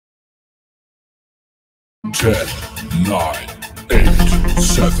10, 9, 8,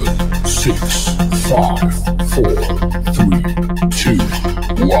 7, 6, 5, 4, 3,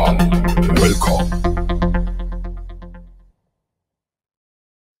 2, 1. Welcome.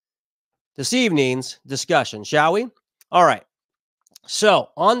 This evening's discussion, shall we? All right. So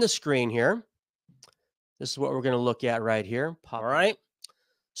on the screen here, this is what we're going to look at right here. All right.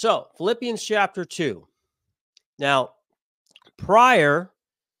 So Philippians chapter 2. Now, prior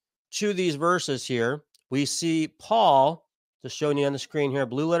to these verses here, we see Paul, just showing you on the screen here,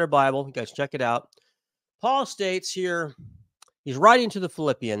 Blue Letter Bible. You guys check it out. Paul states here, he's writing to the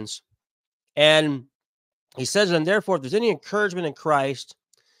Philippians, and he says, and therefore, if there's any encouragement in Christ,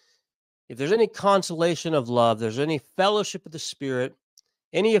 if there's any consolation of love, there's any fellowship of the Spirit,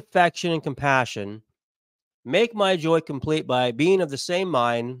 any affection and compassion, make my joy complete by being of the same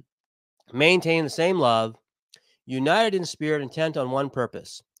mind, maintaining the same love, united in spirit, intent on one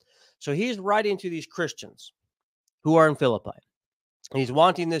purpose. So he's writing to these Christians who are in Philippi. He's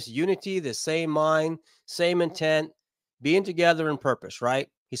wanting this unity, this same mind, same intent, being together in purpose, right?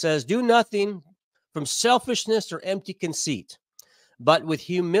 He says, do nothing from selfishness or empty conceit, but with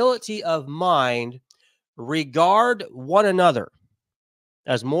humility of mind, regard one another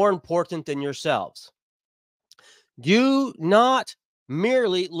as more important than yourselves. Do not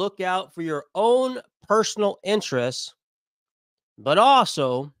merely look out for your own personal interests, but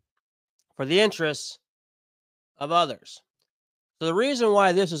also for the interests of others. So the reason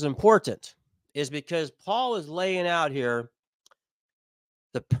why this is important is because Paul is laying out here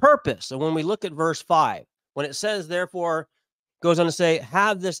the purpose. And when we look at verse 5, when it says, therefore, goes on to say,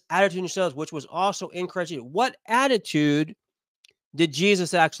 have this attitude in yourselves, which was also in Christ Jesus. What attitude did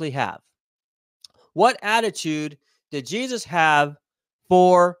Jesus actually have? What attitude did Jesus have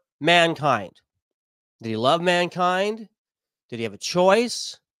for mankind? Did he love mankind? Did he have a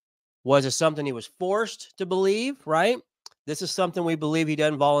choice? Was it something he was forced to believe, right? This is something we believe he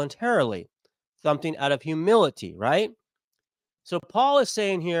done voluntarily, something out of humility, right? So Paul is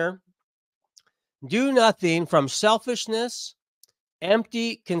saying here, do nothing from selfishness,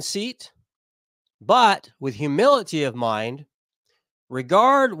 empty conceit, but with humility of mind,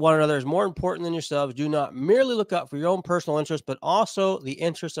 regard one another as more important than yourselves. Do not merely look out for your own personal interest, but also the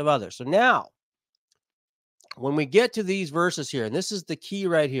interests of others. So now, when we get to these verses here, and this is the key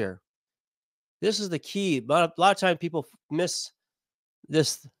right here. This is the key. But a lot of times people miss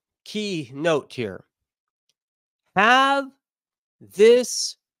this key note here. Have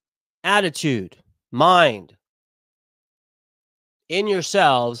this attitude, mind, in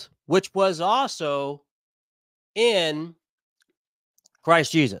yourselves, which was also in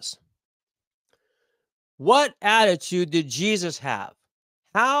Christ Jesus. What attitude did Jesus have?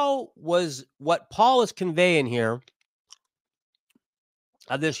 How was what Paul is conveying here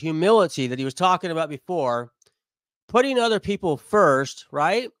of this humility that he was talking about before, putting other people first,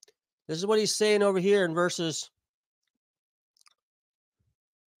 right? This is what he's saying over here in verses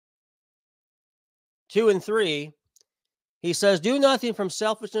 2 and 3. He says, do nothing from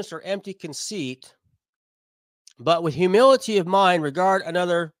selfishness or empty conceit, but with humility of mind, regard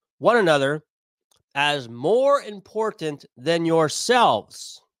one another as more important than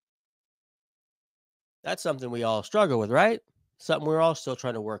yourselves. That's something we all struggle with, right? Something we're all still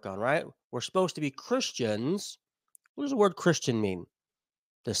trying to work on, right? We're supposed to be Christians. What does the word Christian mean?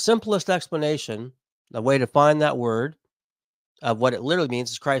 The simplest explanation, the way to find that word of what it literally means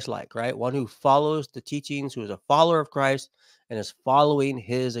is Christ-like, right? One who follows the teachings, who is a follower of Christ and is following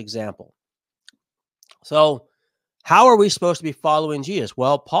his example. So how are we supposed to be following Jesus?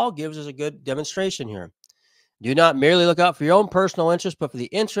 Well, Paul gives us a good demonstration here. Do not merely look out for your own personal interests, but for the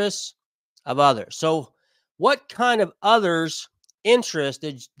interests of others. So what kind of others' interest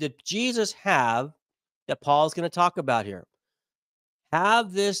did Jesus have that Paul is going to talk about here?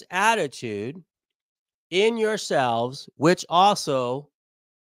 Have this attitude in yourselves, which was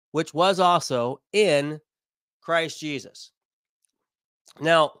also in Christ Jesus.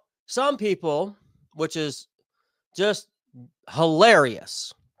 Now, some people, which is just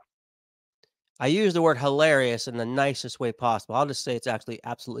hilarious. I use the word hilarious in the nicest way possible. I'll just say it's actually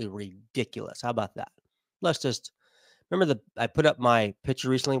absolutely ridiculous. How about that? Let's just remember I put up my picture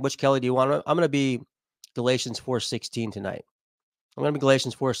recently. Which Kelly do you want? I'm going to be Galatians 4:16 tonight. I'm going to be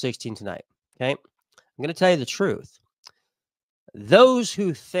Galatians 4:16 tonight. Okay. I'm going to tell you the truth. Those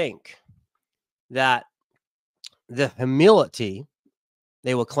who think that the humility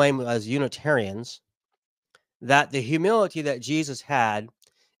they will claim as Unitarians, that the humility that Jesus had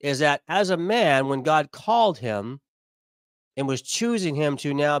is that as a man, when God called him and was choosing him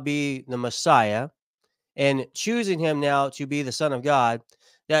to now be the Messiah and choosing him now to be the Son of God,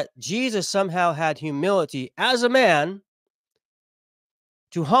 that Jesus somehow had humility as a man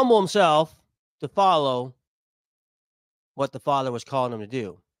to humble himself to follow what the Father was calling him to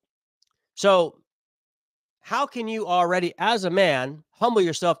do. So, how can you already, as a man, humble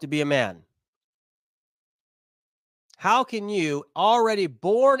yourself to be a man? How can you, already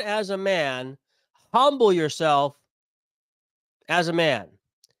born as a man, humble yourself as a man?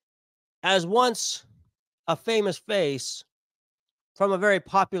 As once a famous face from a very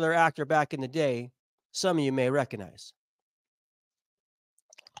popular actor back in the day, some of you may recognize.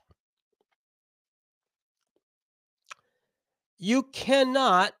 You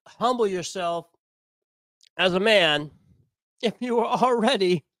cannot humble yourself as a man if you were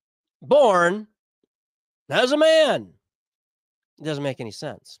already born as a man. It doesn't make any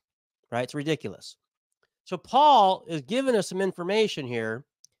sense, right? It's ridiculous. So Paul is giving us some information here.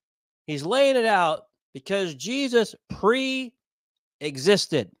 He's laying it out because Jesus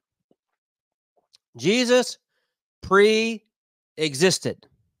pre-existed. Jesus pre-existed,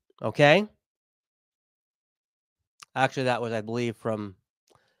 okay? Actually, that was, I believe, from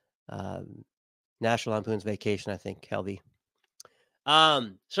National Lampoon's Vacation, I think, Helvey.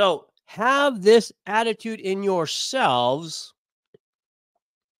 So have this attitude in yourselves,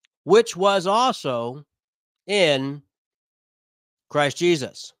 which was also in Christ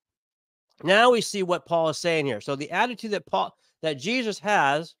Jesus. Now we see what Paul is saying here. So the attitude that Jesus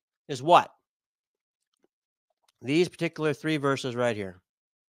has is what? These particular 3 verses right here.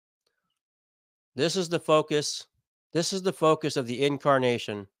 This is the focus. This is the focus of the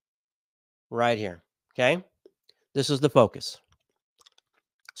incarnation right here. Okay? This is the focus.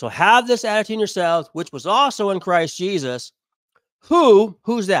 So have this attitude in yourselves, which was also in Christ Jesus,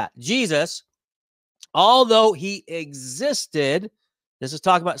 who's that? Jesus, although he existed, this is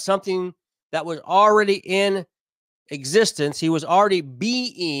talking about something that was already in existence. He was already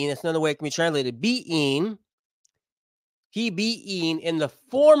being, that's another way it can be translated, being. He being in the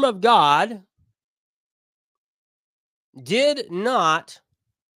form of God, did not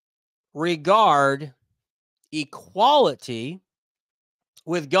regard equality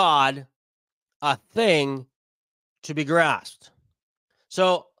with God a thing to be grasped.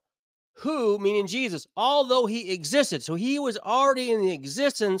 So who, meaning Jesus, although he existed, so he was already in the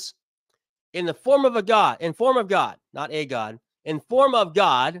existence in the form of a God, in form of God, not a God, in form of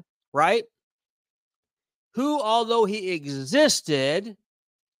God, right? Who, although he existed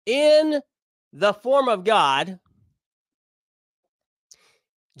in the form of God,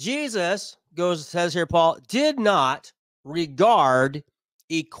 Jesus says here, Paul, did not regard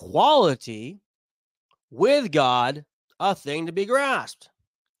equality with God a thing to be grasped.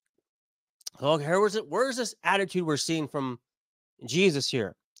 Okay, where's this attitude we're seeing from Jesus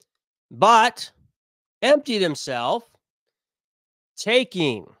here? But emptied himself,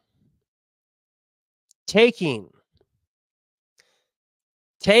 taking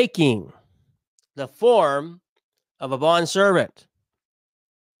the form of a bondservant,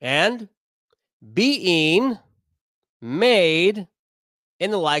 and being made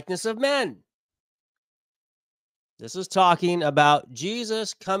in the likeness of men. This is talking about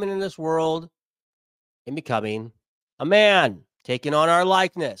Jesus coming in this world and becoming a man, taking on our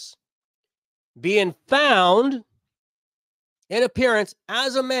likeness. Being found in appearance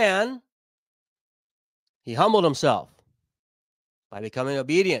as a man, he humbled himself by becoming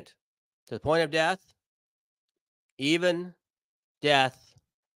obedient to the point of death, even death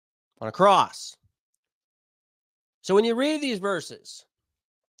on a cross. So when you read these verses,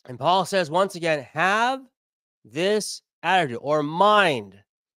 and Paul says once again, have this attitude or mind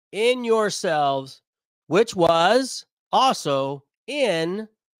in yourselves, which was also in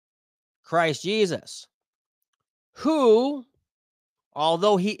Christ Jesus, who,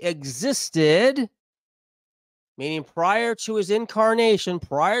 although he existed, meaning prior to his incarnation,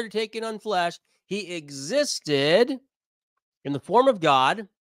 prior to taking on flesh, he existed in the form of God,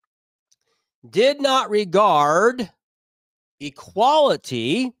 did not regard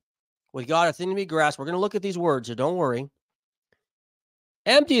equality with God a thing to be grasped. We're going to look at these words, so don't worry.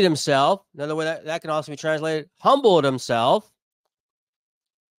 Emptied himself, another way that can also be translated, humbled himself,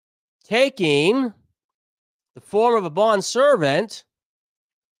 taking the form of a bondservant,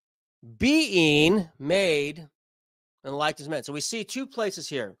 being made in the likeness of men. So we see 2 places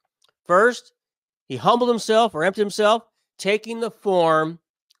here. First, he humbled himself or emptied himself, taking the form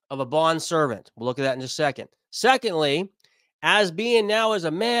of a bondservant. We'll look at that in just a second. Secondly, as being now as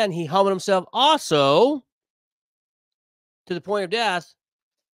a man, he humbled himself also to the point of death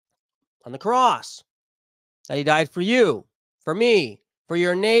on the cross. That he died for you, for me, for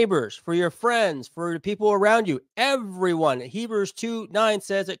your neighbors, for your friends, for the people around you, everyone. Hebrews 2:9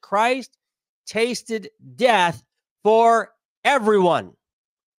 says that Christ tasted death for everyone.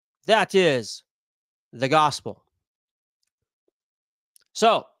 That is the gospel.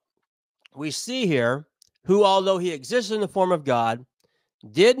 So we see here who, although he exists in the form of God,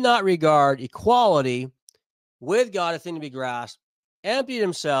 did not regard equality with God a thing to be grasped, emptied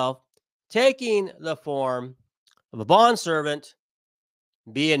himself, taking the form of a bondservant,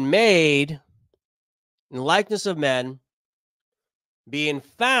 being made in the likeness of men, being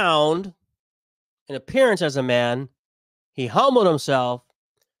found in appearance as a man, he humbled himself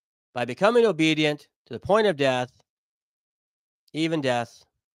by becoming obedient to the point of death, even death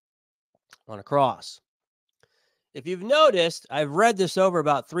on a cross. If you've noticed, I've read this over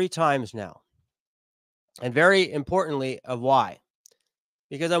about 3 times now. And very importantly, of why?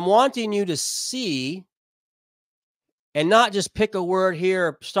 Because I'm wanting you to see and not just pick a word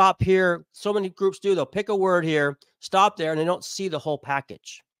here, stop here. So many groups do. They'll pick a word here, stop there, and they don't see the whole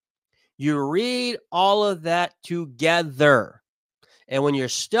package. You read all of that together. And when you're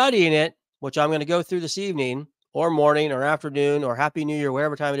studying it, which I'm going to go through this evening or morning or afternoon or Happy New Year,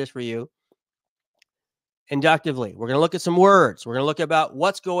 whatever time it is for you, inductively, we're going to look at some words. We're going to look about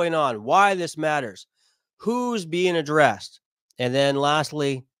what's going on, why this matters, who's being addressed, and then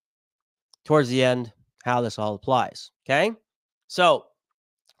lastly, towards the end, how this all applies. Okay? So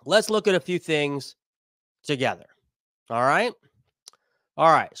let's look at a few things together. All right?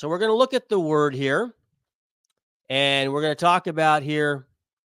 All right. So we're going to look at the word here, and we're going to talk about here.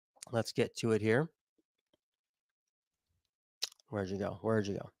 Let's get to it here. Where'd you go? Where'd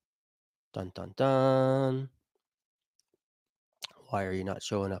you go? Dun, dun, dun. Why are you not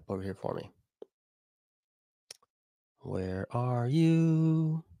showing up over here for me? Where are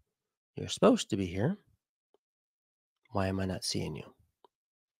you? You're supposed to be here. Why am I not seeing you?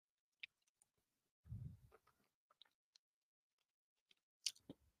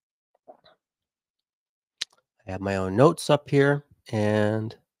 I have my own notes up here,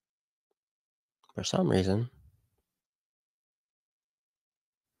 and for some reason,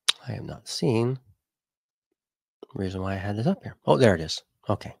 I am not seeing the reason why I had this up here. Oh, there it is.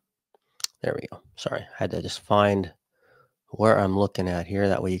 Okay. There we go. Sorry. I had to just find where I'm looking at here.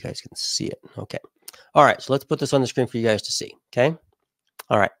 That way you guys can see it. Okay. All right. So let's put this on the screen for you guys to see. Okay.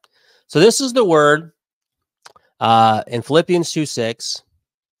 All right. So this is the word in Philippians 2:6,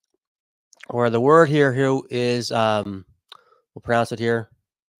 or the word here is, we'll pronounce it here.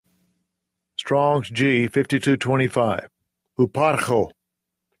 Strong's G 5225. Huparcho.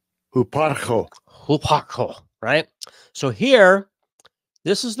 Huparcho. Huparcho, right? So here,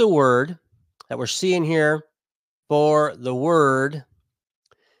 this is the word that we're seeing here for the word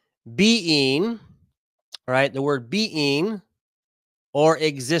being, right? The word being or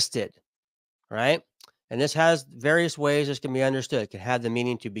existed, right? And this has various ways this can be understood. It can have the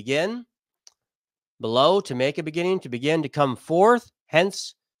meaning to begin, below, to make a beginning, to begin, to come forth,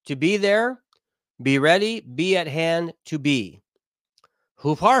 hence to be there, be ready, be at hand, to be.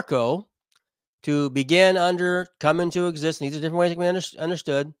 Huparcho, to begin, under, come into existence. These are different ways it can be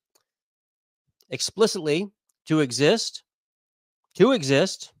understood. Explicitly, to exist,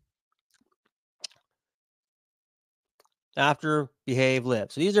 after, behave,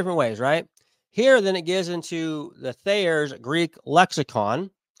 live. So these different ways, right? Here, then it gives into the Thayer's Greek lexicon.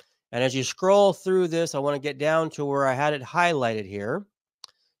 And as you scroll through this, I want to get down to where I had it highlighted here.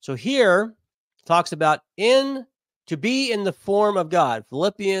 So here, it talks about to be in the form of God.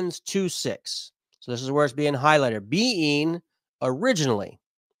 Philippians 2:6. So this is where it's being highlighted. Being originally,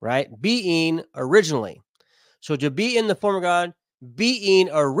 right? Being originally. So to be in the form of God, being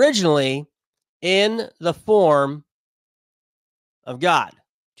originally in the form of God.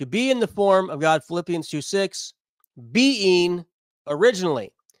 To be in the form of God, Philippians 2:6, being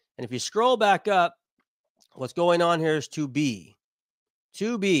originally. And if you scroll back up, what's going on here is to be.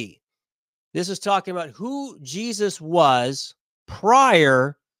 To be. This is talking about who Jesus was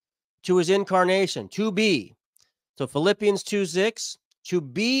prior to his incarnation. To be. So Philippians 2:6, to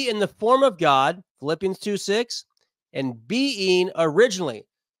be in the form of God, Philippians 2:6, and being originally.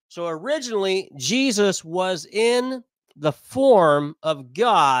 So originally, Jesus was in the form of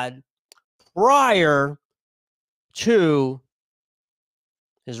God prior to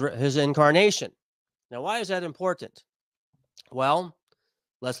his incarnation. Now, why is that important? Well,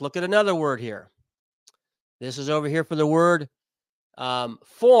 let's look at another word here. This is over here for the word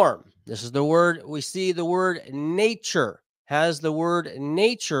form. This is the word, we see the word nature, has the word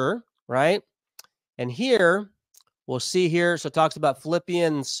nature, right? And here, we'll see here, so it talks about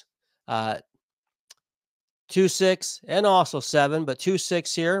Philippians 2:6 and also 7, but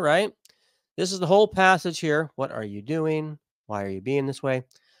 2:6 here, right? This is the whole passage here. What are you doing? Why are you being this way?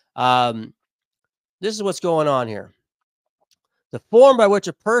 This is what's going on here. The form by which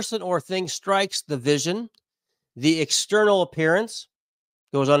a person or thing strikes the vision, the external appearance,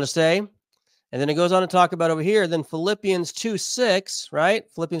 goes on to say, and then it goes on to talk about over here, then Philippians 2:6, right?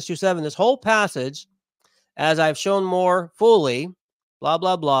 Philippians 2:7, this whole passage, as I've shown more fully, blah,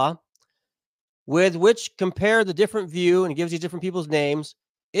 blah, blah, with which compare the different view, and it gives you different people's names,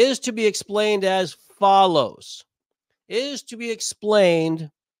 is to be explained as follows. Is to be explained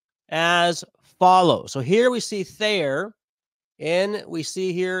as follows. So here we see Thayer, and we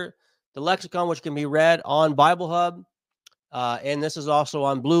see here the lexicon, which can be read on Bible Hub. And this is also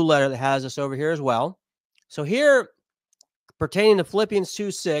on Blue Letter that has this over here as well. So here, pertaining to Philippians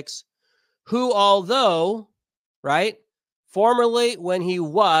 2:6, who although, right, formerly when he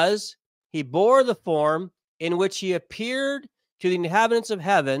was, he bore the form in which he appeared to the inhabitants of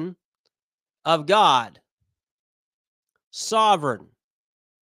heaven, of God, sovereign.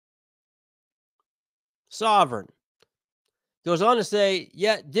 Goes on to say,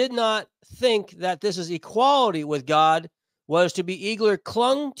 yet did not think that this is equality with God was to be eagerly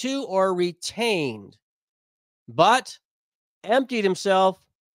clung to or retained, but emptied himself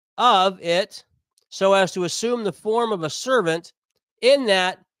of it so as to assume the form of a servant, in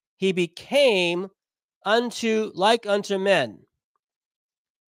that he became like unto men.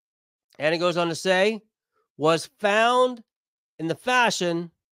 And it goes on to say, was found in the fashion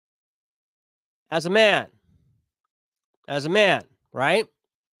as a man. As a man, right?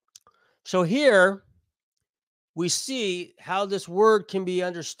 So here we see how this word can be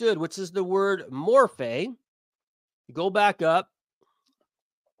understood, which is the word morphe. You go back up.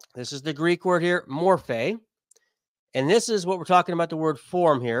 This is the Greek word here, morphe. And this is what we're talking about, the word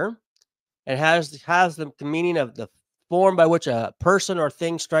form here. It has the meaning of the form by which a person or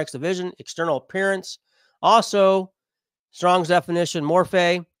thing strikes the vision, external appearance. Also, Strong's definition,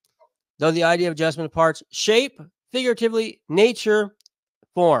 morphe, though the idea of adjustment of parts, shape, figuratively, nature,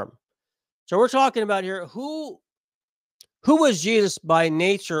 form. So we're talking about here, who was Jesus by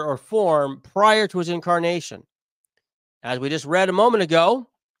nature or form prior to his incarnation? As we just read a moment ago,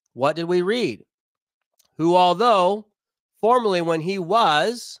 what did we read? Who, although formerly when he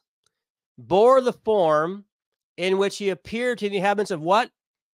was, bore the form in which he appeared to the inhabitants of what?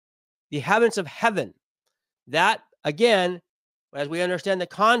 The inhabitants of heaven. That, again, as we understand the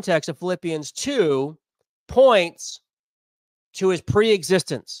context of Philippians 2, points to his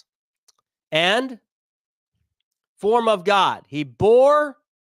preexistence and form of God. He bore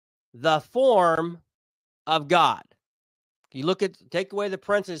the form of God. You look at, take away the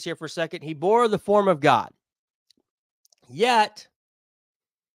parentheses here for a second. He bore the form of God. Yet,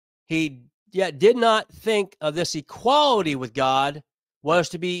 he did not think of this equality with God was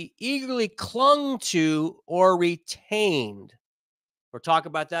to be eagerly clung to or retained. We'll talk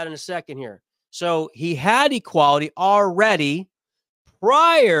about that in a second here. So he had equality already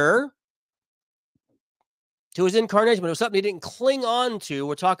prior to his incarnation, but it was something he didn't cling on to.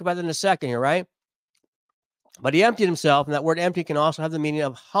 We'll talk about that in a second here, right? But he emptied himself, and that word empty can also have the meaning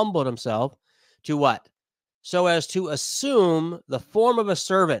of humbled himself to what? So as to assume the form of a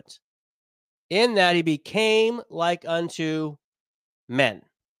servant, in that he became like unto men.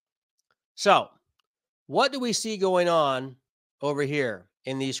 So, what do we see going on over here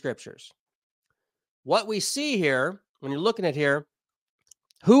in these scriptures? What we see here, when you're looking at here,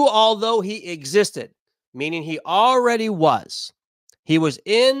 who, although he existed, meaning he already was, he was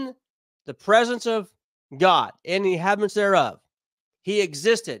in the presence of God, in the inhabitants thereof. He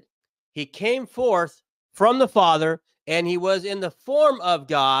existed. He came forth from the Father, and he was in the form of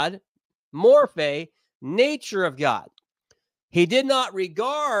God, morphe, nature of God. He did not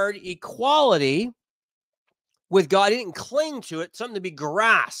regard equality with God. He didn't cling to it, something to be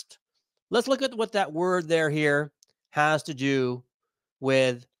grasped. Let's look at what that word there here has to do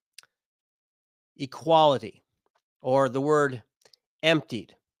with equality, or the word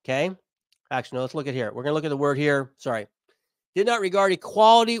emptied, okay? Actually, no, let's look at here. We're going to look at the word here. Sorry. Did not regard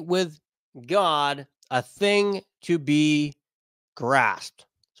equality with God a thing to be grasped.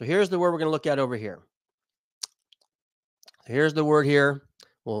 So here's the word we're going to look at over here. Here's the word here.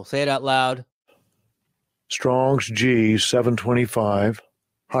 We'll say it out loud. Strong's G 725.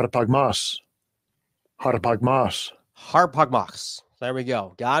 Harpagmas. Harpagmas. Harpagmas. There we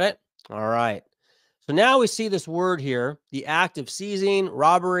go. Got it? All right. So now we see this word here, the act of seizing,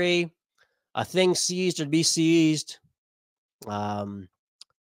 robbery, a thing seized or to be seized, a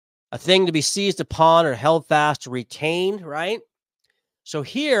thing to be seized upon or held fast or retained, right? So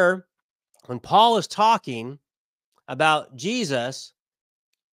here when Paul is talking about Jesus,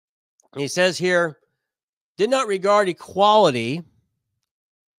 he says here, did not regard equality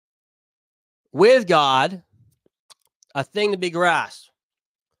with God a thing to be grasped.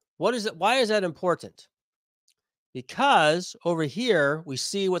 What is it? Why is that important? Because over here we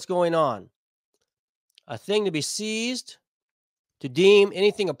see what's going on. A thing to be seized, to deem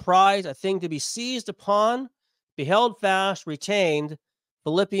anything a prize, a thing to be seized upon, be held fast, retained,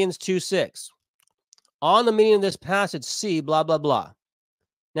 Philippians 2:6. On the meaning of this passage, see, blah, blah, blah.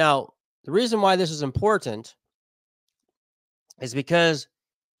 Now, the reason why this is important is because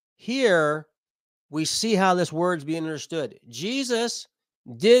here we see how this word's being understood. Jesus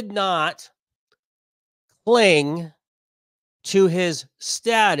did not cling to his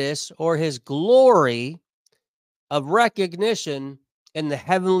status or his glory of recognition in the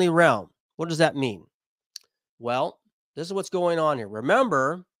heavenly realm. What does that mean? Well, this is what's going on here.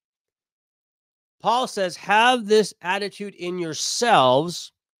 Remember, Paul says, have this attitude in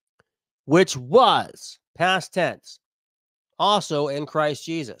yourselves, which was, past tense, also in Christ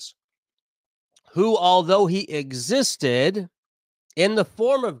Jesus, who, although he existed in the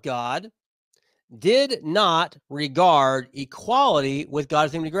form of God, did not regard equality with God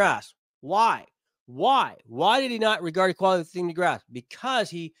as a thing to grasp. Why? Why? Why did he not regard equality as a thing to grasp? Because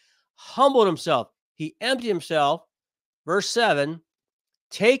he humbled himself. He emptied himself. Verse 7,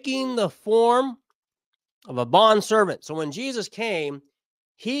 taking the form of a bondservant. So when Jesus came,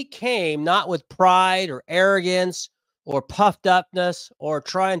 he came not with pride or arrogance or puffed upness or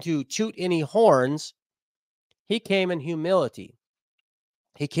trying to toot any horns. He came in humility.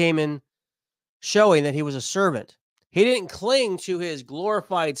 He came in showing that he was a servant. He didn't cling to his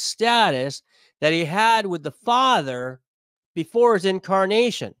glorified status that he had with the Father before his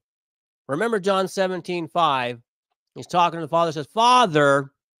incarnation. Remember John 17:5. He's talking to the Father, says,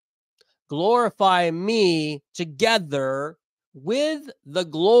 Father, glorify me together with the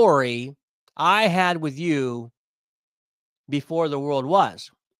glory I had with you before the world was.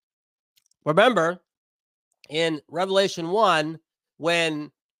 Remember in Revelation 1,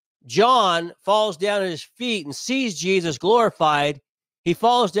 when John falls down at his feet and sees Jesus glorified, he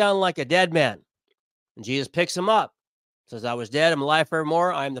falls down like a dead man. And Jesus picks him up, says, I was dead, I'm alive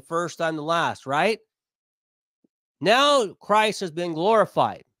forevermore. I'm the first, I'm the last, right? Now Christ has been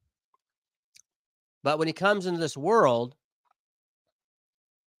glorified. But when he comes into this world,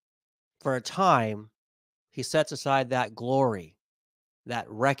 for a time, he sets aside that glory, that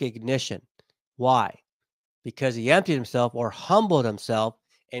recognition. Why? Because he emptied himself or humbled himself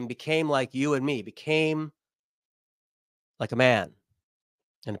and became like you and me, became like a man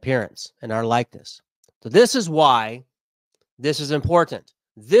in appearance and our likeness. So this is why this is important.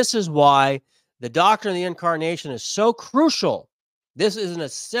 This is why the doctrine of the incarnation is so crucial. This is an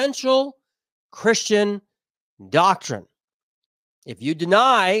essential Christian doctrine. If you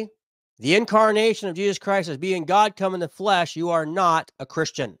deny the incarnation of Jesus Christ as being God come in the flesh, you are not a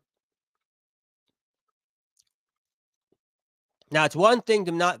Christian. Now, it's one thing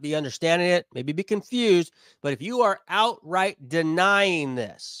to not be understanding it, maybe be confused, but if you are outright denying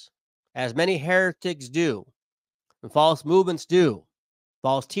this, as many heretics do, and false movements do,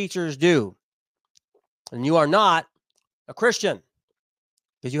 false teachers do, and you are not a Christian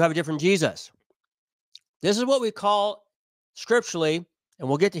because you have a different Jesus. This is what we call scripturally, and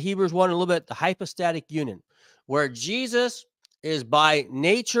we'll get to Hebrews 1 in a little bit, the hypostatic union, where Jesus is by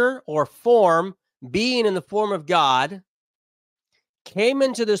nature or form, being in the form of God, came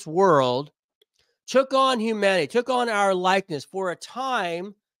into this world, took on humanity, took on our likeness for a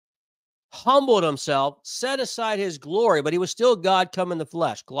time, humbled himself, set aside his glory, but he was still God come in the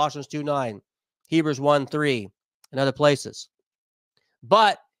flesh. Colossians 2:9, Hebrews 1:3, and other places.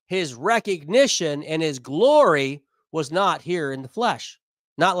 But his recognition and his glory was not here in the flesh,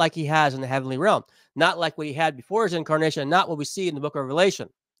 not like he has in the heavenly realm, not like what he had before his incarnation, and not what we see in the book of Revelation.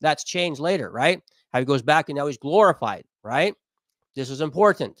 That's changed later, right? How he goes back and now he's glorified, right? This is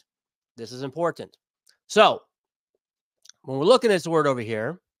important. This is important. So, when we're looking at this word over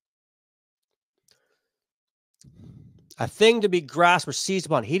here, a thing to be grasped or seized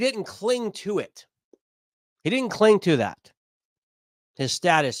upon, he didn't cling to it. He didn't cling to that. His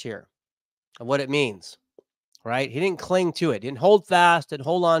status here and what it means, right? He didn't cling to it. He didn't hold fast, didn't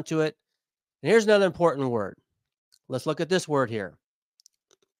hold on to it. And here's another important word. Let's look at this word here.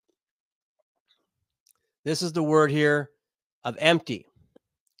 This is the word here of empty.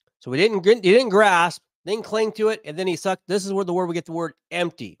 So he didn't grasp, didn't cling to it, and then he sucked. This is where the word we get the word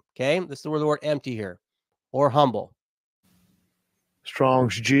empty. Okay, this is where the word empty here, or humble.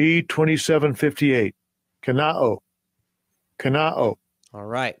 Strong's G 2758. Kanao. Kanao. All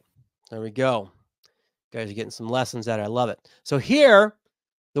right. There we go. You guys are getting some lessons out. I love it. So here,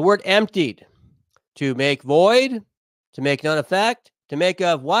 the word emptied, to make void, to make none effect, to make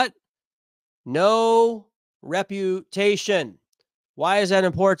of what? No reputation. Why is that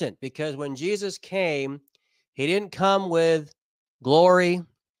important? Because when Jesus came, he didn't come with glory,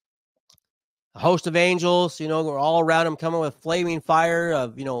 a host of angels, were all around him coming with flaming fire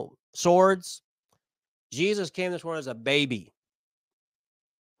of, swords. Jesus came to this world as a baby.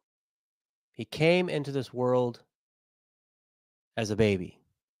 He came into this world as a baby.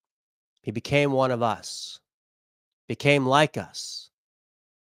 He became one of us, became like us,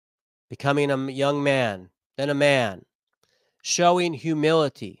 becoming a young man, then a man, showing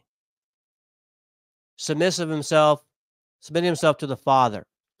humility, submitting himself to the Father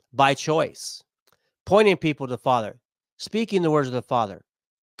by choice, pointing people to the Father, speaking the words of the Father,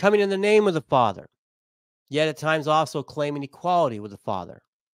 coming in the name of the Father, yet at times also claiming equality with the Father,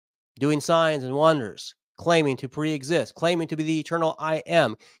 doing signs and wonders, claiming to pre-exist, claiming to be the eternal I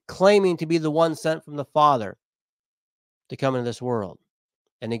am, claiming to be the one sent from the Father to come into this world.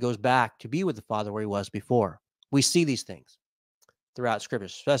 And he goes back to be with the Father where he was before. We see these things throughout Scripture,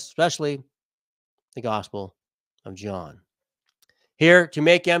 especially the Gospel of John. Here, to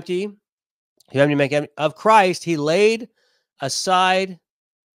make empty, of Christ, he laid aside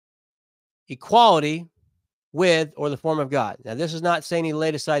equality with or the form of God. Now, this is not saying he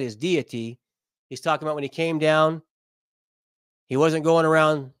laid aside his deity. He's talking about when he came down, he wasn't going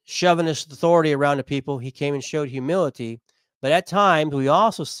around shoving his authority around to people. He came and showed humility. But at times, we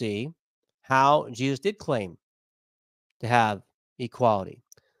also see how Jesus did claim to have equality.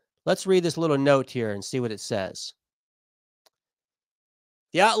 Let's read this little note here and see what it says.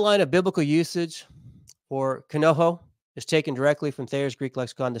 The outline of biblical usage for kenoho is taken directly from Thayer's Greek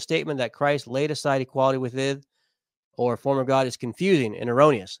lexicon. The statement that Christ laid aside equality with it or form of God is confusing and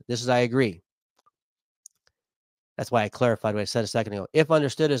erroneous. This is, I agree. That's why I clarified what I said a second ago. If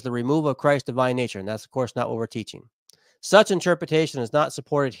understood as the removal of Christ's divine nature, and that's, of course, not what we're teaching. Such interpretation is not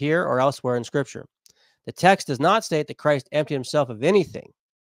supported here or elsewhere in Scripture. The text does not state that Christ emptied himself of anything,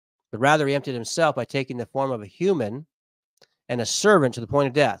 but rather he emptied himself by taking the form of a human and a servant to the point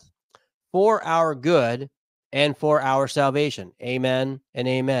of death for our good and for our salvation. Amen and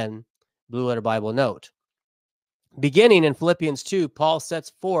amen. Blue letter Bible note. Beginning in Philippians 2, Paul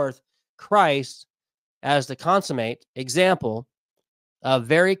sets forth Christ as the consummate example of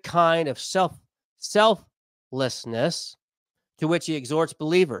very kind of selflessness to which he exhorts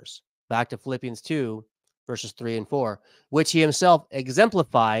believers. Back to Philippians 2, verses 3 and 4, which he himself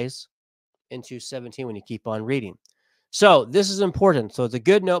exemplifies in 2:17 when you keep on reading. So this is important. So it's a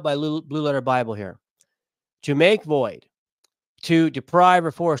good note by Blue Letter Bible here. To make void, to deprive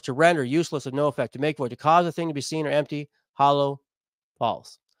or force, to render useless of no effect, to make void, to cause a thing to be seen or empty, hollow,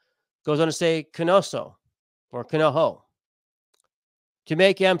 false. Goes on to say kenoso or kenoho. To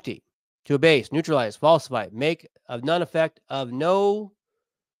make empty, to abase, neutralize, falsify, make of none effect, of no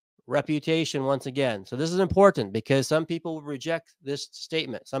reputation once again. So this is important because some people will reject this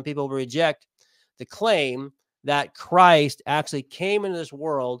statement. Some people will reject the claim that Christ actually came into this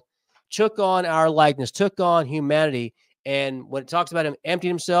world, took on our likeness, took on humanity, and when it talks about him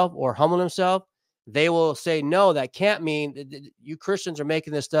emptying himself or humbling himself, they will say, no, that can't mean you Christians are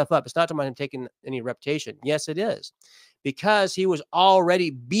making this stuff up. It's not talking about him taking any reputation. Yes, it is. Because he was already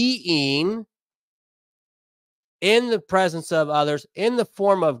being in the presence of others, in the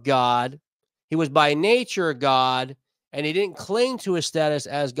form of God. He was by nature God, and he didn't cling to his status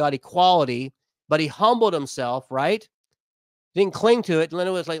as God equality, but he humbled himself, right? He didn't cling to it. And then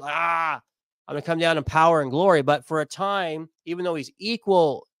it was like, I'm going to come down in power and glory. But for a time, even though he's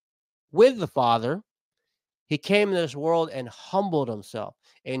equal with the Father, he came into this world and humbled himself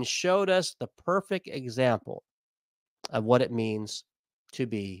and showed us the perfect example of what it means to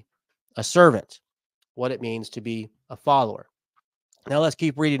be a servant, what it means to be a follower. Now let's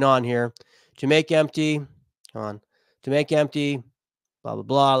keep reading on here. To make empty, blah, blah,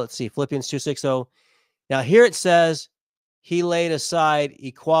 blah. Let's see, Philippians 2:6. Now here it says, he laid aside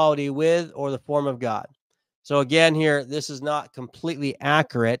equality with or the form of God. So again here, this is not completely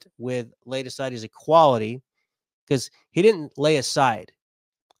accurate with laid aside his equality, because he didn't lay aside.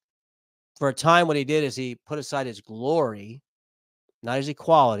 For a time, what he did is he put aside his glory, not his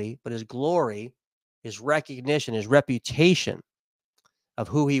equality, but his glory, his recognition, his reputation of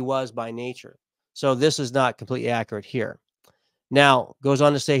who he was by nature. So this is not completely accurate here. Now, goes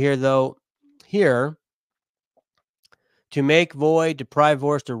on to say here, though, here, to make void, deprive,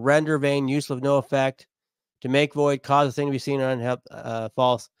 force, to render vain, useless of no effect, to make void, cause a thing to be seen or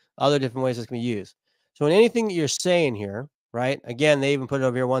false, other different ways this can be used. So in anything that you're saying here, right? Again, they even put it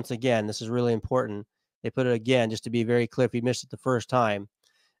over here once again. This is really important. They put it again just to be very clear if you missed it the first time,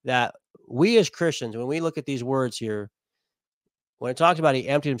 that we as Christians, when we look at these words here, when it talks about he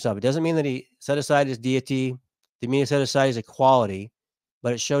emptied himself, it doesn't mean that he set aside his deity. It didn't mean he set aside his equality,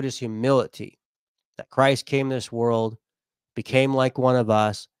 but it showed his humility, that Christ came to this world, became like one of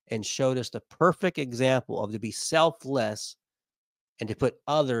us, and showed us the perfect example of to be selfless and to put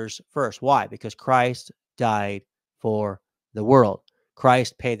others first. Why? Because Christ died for the world.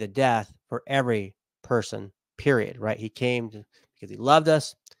 Christ paid the death for every person, period, right? He came because he loved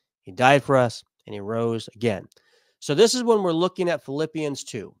us, he died for us, and he rose again. So this is when we're looking at Philippians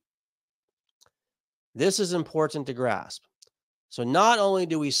 2. This is important to grasp. So not only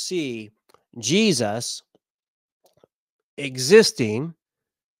do we see Jesus existing,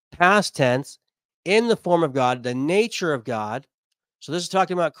 past tense, in the form of God, the nature of God. So this is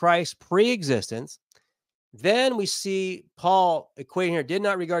talking about Christ's pre-existence. Then we see Paul equating here, did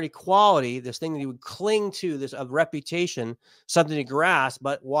not regard equality, this thing that he would cling to, this of reputation, something to grasp,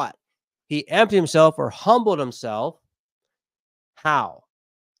 but what? He emptied himself or humbled himself. How?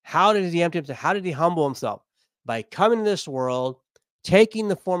 How did he empty himself? How did he humble himself? By coming to this world, taking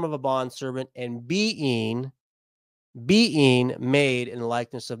the form of a bondservant, and being made in the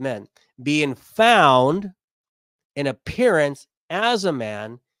likeness of men, being found in appearance as a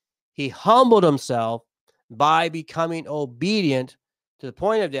man, he humbled himself by becoming obedient to the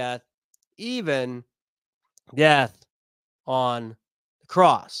point of death, even death on the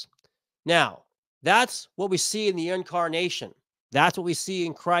cross. Now, that's what we see in the Incarnation. That's what we see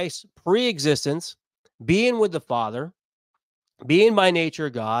in Christ's pre-existence, being with the Father, being by nature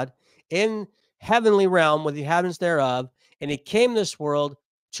God, in heavenly realm with the heavens thereof, and he came to this world,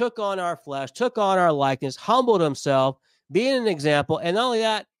 took on our flesh, took on our likeness, humbled himself, being an example, and not only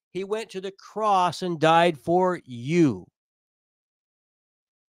that, he went to the cross and died for you.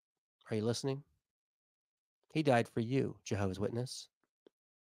 Are you listening? He died for you, Jehovah's Witness.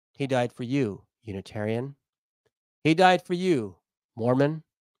 He died for you, Unitarian. He died for you, Mormon,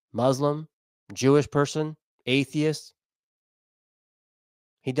 Muslim, Jewish person, atheist.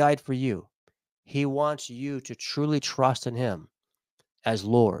 He died for you. He wants you to truly trust in him as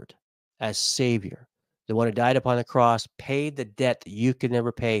Lord, as Savior. The one who died upon the cross, paid the debt that you could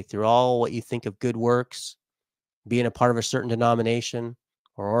never pay through all what you think of good works, being a part of a certain denomination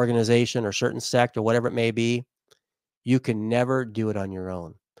or organization or certain sect or whatever it may be. You can never do it on your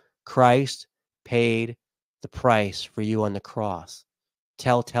own. Christ paid the price for you on the cross.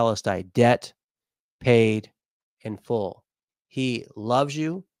 Telestai, debt paid in full. He loves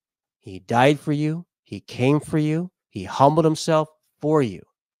you. He died for you. He came for you. He humbled himself for you.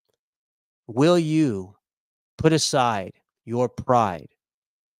 Will you put aside your pride,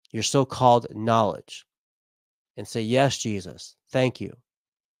 your so-called knowledge, and say, yes, Jesus, thank you.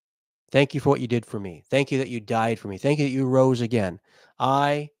 Thank you for what you did for me. Thank you that you died for me. Thank you that you rose again.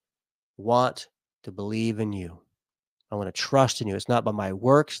 I want to believe in you. I want to trust in you. It's not by my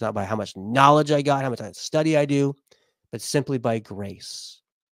works, not by how much knowledge I got, how much study I do, but simply by grace.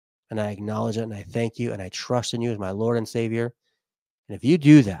 And I acknowledge it, and I thank you, and I trust in you as my Lord and Savior. And if you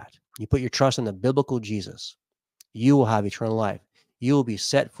do that, you put your trust in the biblical Jesus, you will have eternal life. You will be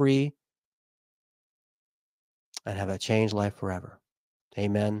set free and have a changed life forever.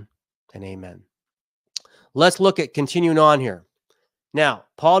 Amen and amen. Let's look at continuing on here. Now,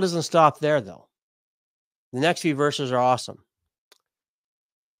 Paul doesn't stop there, though. The next few verses are awesome.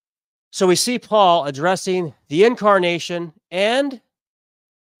 So we see Paul addressing the Incarnation and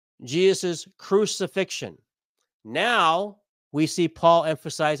Jesus' crucifixion. Now we see Paul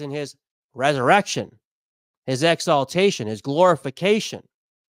emphasizing his resurrection, his exaltation, his glorification,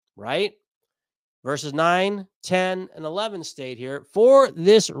 right? Verses 9, 10, and 11 state here, for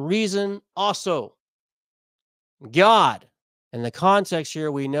this reason also, God, and the context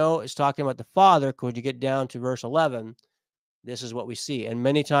here we know is talking about the Father. Could you get down to verse 11? This is what we see. And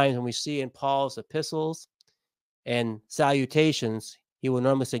many times when we see in Paul's epistles and salutations, he will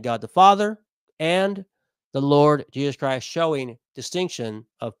normally say God the Father and the Lord Jesus Christ, showing distinction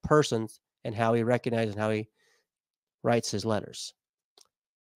of persons and how he recognizes and how he writes his letters.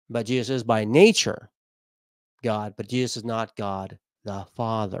 But Jesus is by nature God, but Jesus is not God the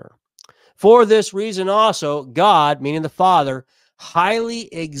Father. For this reason also, God, meaning the Father,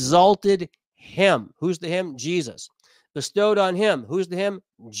 highly exalted him. Who's the him? Jesus. Bestowed on him. Who's the him?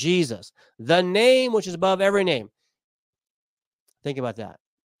 Jesus. The name which is above every name. Think about that.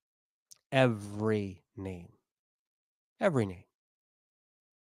 Every name. Every name.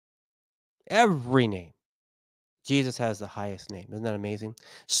 Every name. Jesus has the highest name. Isn't that amazing?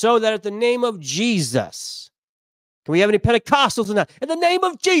 So that at the name of Jesus, Can we have any Pentecostals in that? In the name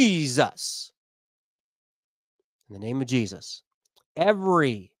of Jesus. In the name of Jesus.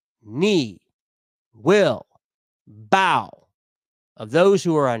 Every knee will bow of those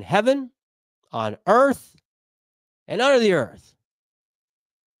who are in heaven, on earth, and under the earth.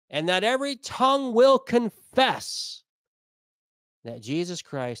 And that every tongue will confess that Jesus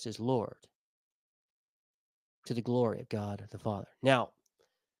Christ is Lord, to the glory of God the Father. Now,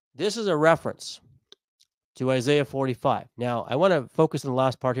 this is a reference to Isaiah 45. Now, I want to focus on the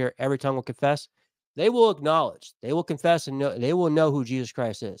last part here. Every tongue will confess. They will acknowledge, they will confess, and they will know who Jesus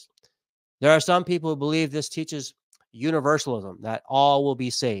Christ is. There are some people who believe this teaches universalism, that all will be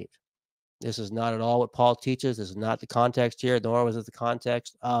saved. This is not at all what Paul teaches. This is not the context here, nor was it the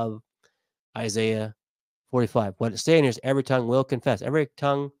context of Isaiah 45. What it's saying is every tongue will confess, every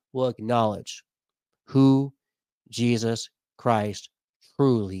tongue will acknowledge who Jesus Christ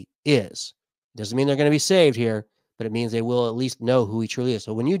truly is. Doesn't mean they're going to be saved here, but it means they will at least know who he truly is.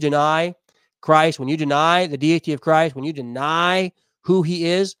 So when you deny Christ, when you deny the deity of Christ, when you deny who he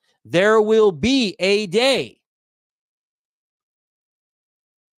is, there will be a day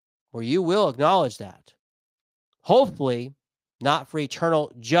where you will acknowledge that. Hopefully, not for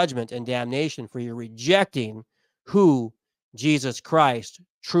eternal judgment and damnation, for you rejecting who Jesus Christ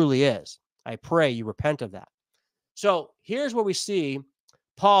truly is. I pray you repent of that. So here's what we see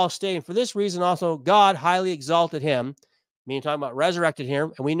Paul stating, for this reason also God highly exalted him, meaning talking about resurrected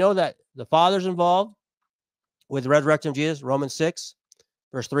him. And we know that the Father's involved with the resurrection of Jesus, Romans 6,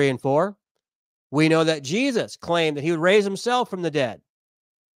 verse 3 and 4. We know that Jesus claimed that he would raise himself from the dead.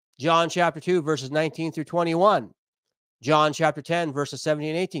 John chapter 2, verses 19 through 21. John chapter 10, verses 17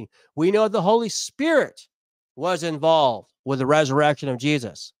 and 18. We know the Holy Spirit was involved with the resurrection of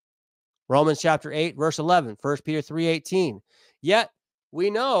Jesus. Romans chapter 8, verse 11. 1 Peter 3:18. Yet we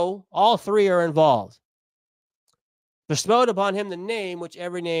know all three are involved. Bestowed upon him the name which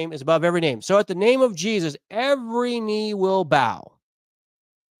every name is above every name. So at the name of Jesus, every knee will bow.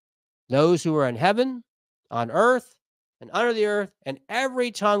 Those who are in heaven, on earth, and under the earth, and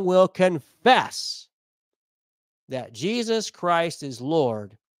every tongue will confess that Jesus Christ is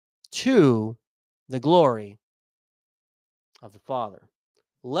Lord, to the glory of the Father.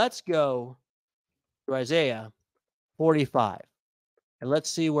 Let's go to Isaiah 45, and let's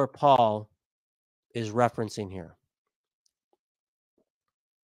see where Paul is referencing here.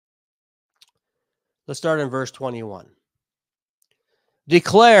 Let's start in verse 21.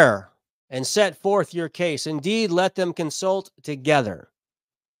 Declare and set forth your case. Indeed, let them consult together.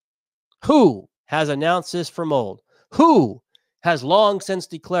 Who has announced this from old? Who has long since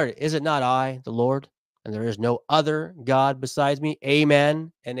declared it? Is it not I, the Lord? And there is no other God besides me?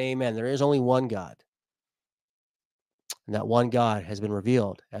 Amen and amen. There is only one God. And that one God has been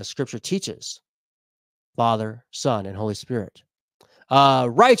revealed, as Scripture teaches, Father, Son, and Holy Spirit.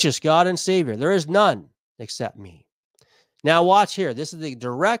 Righteous God and Savior. There is none except me. Now watch here. This is the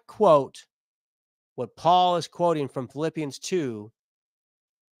direct quote, what Paul is quoting from Philippians 2,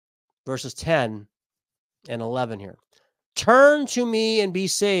 verses 10 and 11 here. Turn to me and be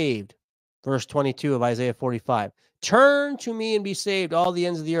saved. Verse 22 of Isaiah 45. Turn to me and be saved, all the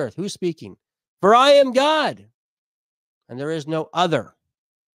ends of the earth. Who's speaking? For I am God, and there is no other.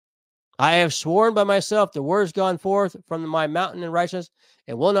 I have sworn by myself, the word has gone forth from my mountain in righteousness,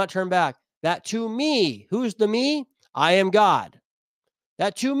 and will not turn back. That to me, who's the me? I am God.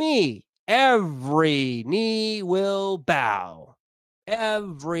 That to me, every knee will bow.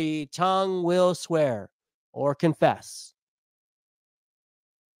 Every tongue will swear or confess.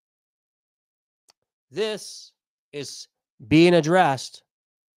 This is being addressed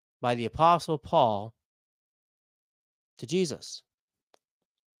by the Apostle Paul to Jesus.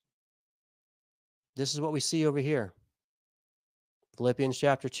 This is what we see over here. Philippians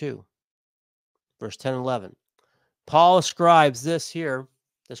chapter 2, verse 10 and 11. Paul ascribes this here,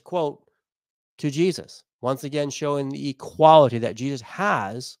 this quote, to Jesus. Once again, showing the equality that Jesus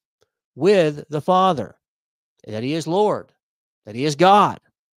has with the Father. That he is Lord. That he is God.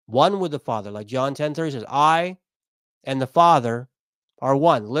 One with the Father. Like John 10:30 says, I and the Father are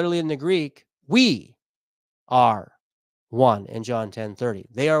one. Literally in the Greek, we are one in John 10:30.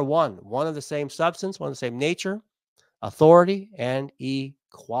 They are one. One of the same substance, one of the same nature, authority, and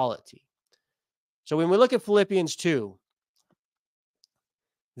equality. So when we look at Philippians 2,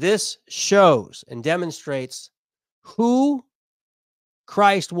 this shows and demonstrates who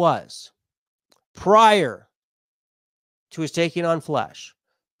Christ was prior to his taking on flesh,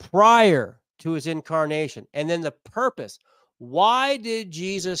 prior to his incarnation, and then the purpose. Why did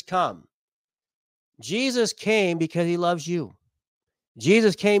Jesus come? Jesus came because he loves you.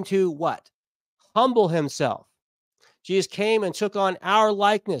 Jesus came to what? Humble himself. Jesus came and took on our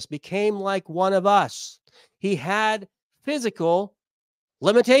likeness, became like one of us. He had physical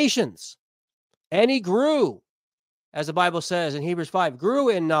limitations, and he grew, as the Bible says in Hebrews 5, grew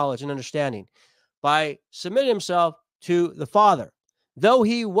in knowledge and understanding by submitting himself to the Father. Though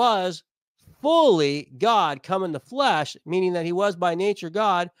he was fully God come in the flesh, meaning that he was by nature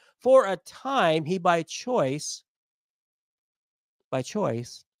God, for a time he by choice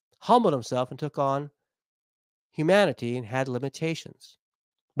humbled himself and took on humanity and had limitations.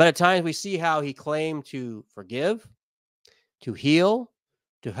 But at times we see how he claimed to forgive, to heal,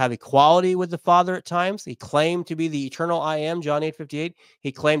 to have equality with the Father at times. He claimed to be the eternal I am, John 8:58.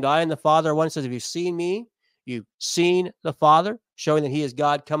 He claimed, I and the Father are one. Says, if you've seen me, you've seen the Father, showing that he is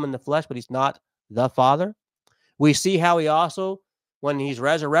God come in the flesh, but he's not the Father. We see how he also, when he's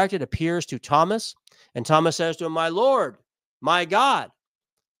resurrected, appears to Thomas, and Thomas says to him, my Lord, my God.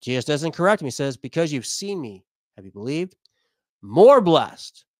 Jesus doesn't correct him. He says, because you've seen me, have you believed? More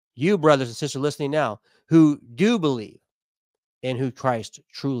blessed, you brothers and sisters listening now, who do believe in who Christ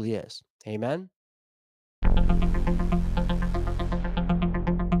truly is. Amen.